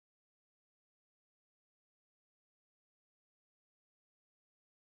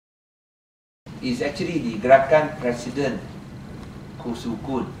It's actually the Gerakan President, Koh Tsu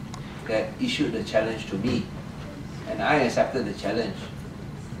Koon, that issued the challenge to me. And I accepted the challenge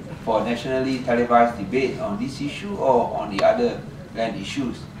for nationally televised debate on this issue or on the other land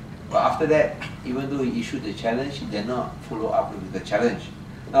issues. But after that, even though he issued the challenge, he did not follow up with the challenge.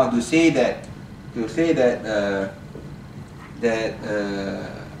 Now, to say that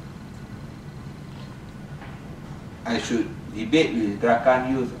I should debate with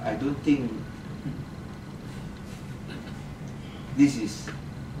Gerakan youth, I don't think this is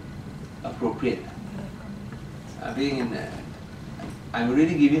appropriate. I'm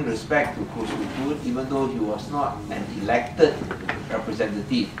really giving respect to Koh Tsu Koon, even though he was not an elected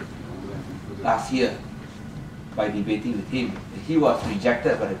representative last year by debating with him. He was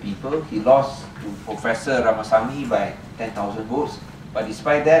rejected by the people. He lost to Professor Ramasamy by 10,000 votes. But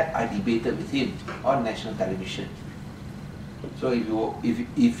despite that, I debated with him on national television. So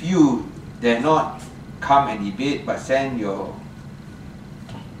if you dare not come and debate but send your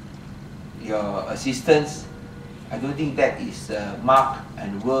assistants, I don't think that is a mark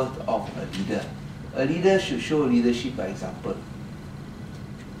and worth of a leader. A leader should show leadership by example.